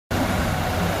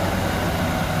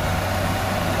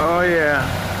Oh yeah,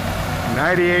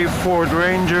 98 Ford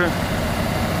Ranger,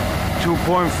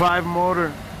 2.5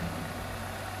 motor,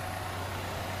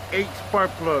 8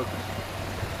 spark plugs.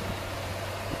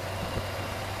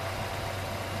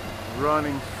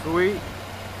 Running sweet,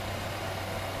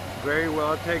 very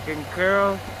well taken care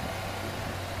of,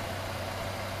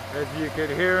 as you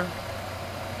can hear.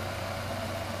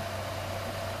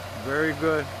 Very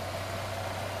good,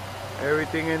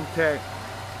 everything intact.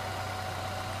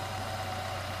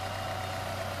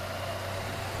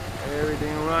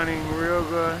 Everything running real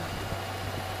good.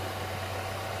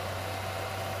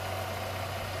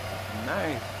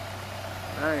 Nice,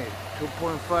 nice,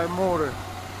 2.5 motor.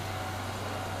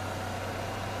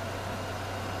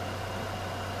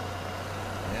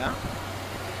 Yeah,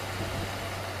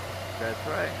 that's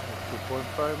right,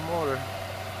 2.5 motor.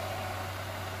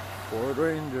 Ford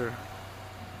Ranger.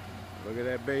 Look at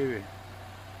that baby.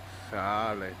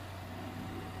 Solid.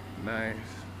 Nice.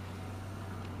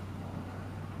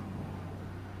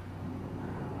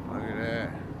 Look at that.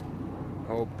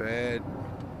 Whole bed.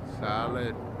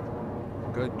 Solid.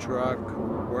 Good truck.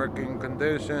 Working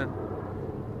condition.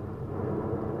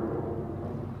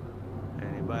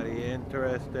 Anybody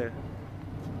interested?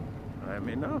 Let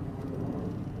me know.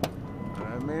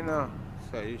 Let me know.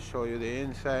 So you show you the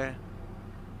inside.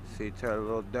 Seats are a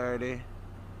little dirty.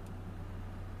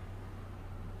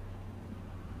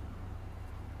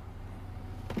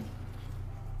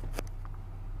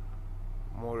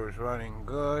 Motor's running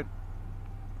good.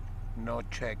 No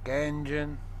check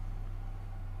engine.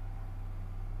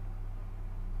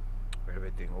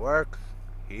 Everything works.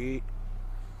 Heat.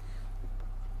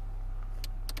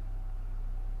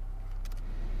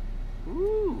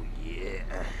 Ooh,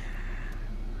 yeah.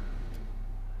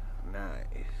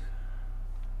 Nice.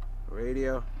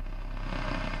 Radio.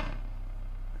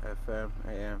 FM,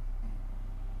 AM.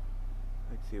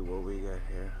 Let's see what we got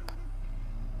here.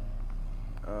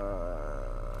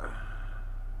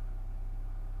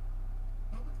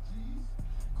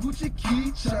 Gucci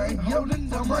key chain,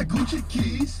 holding on my Gucci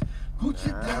keys.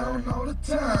 Gucci down all the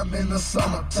time in the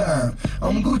summertime.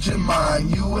 I'm Gucci mine,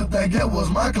 you would think it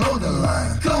was my clothing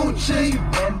line. Gucci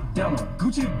bandana,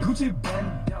 Gucci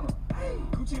bandana,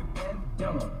 Gucci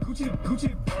bandana, Gucci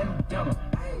bandana,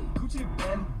 Gucci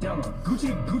bandana,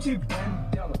 Gucci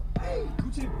bandana.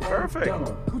 Perfect.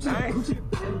 Nice.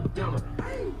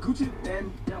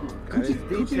 Got his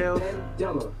details.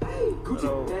 Little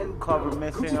cover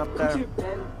missing up there.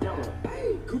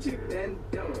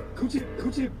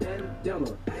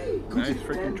 Nice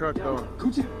freaking truck though.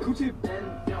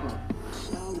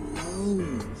 So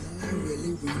long, I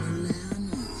really run around.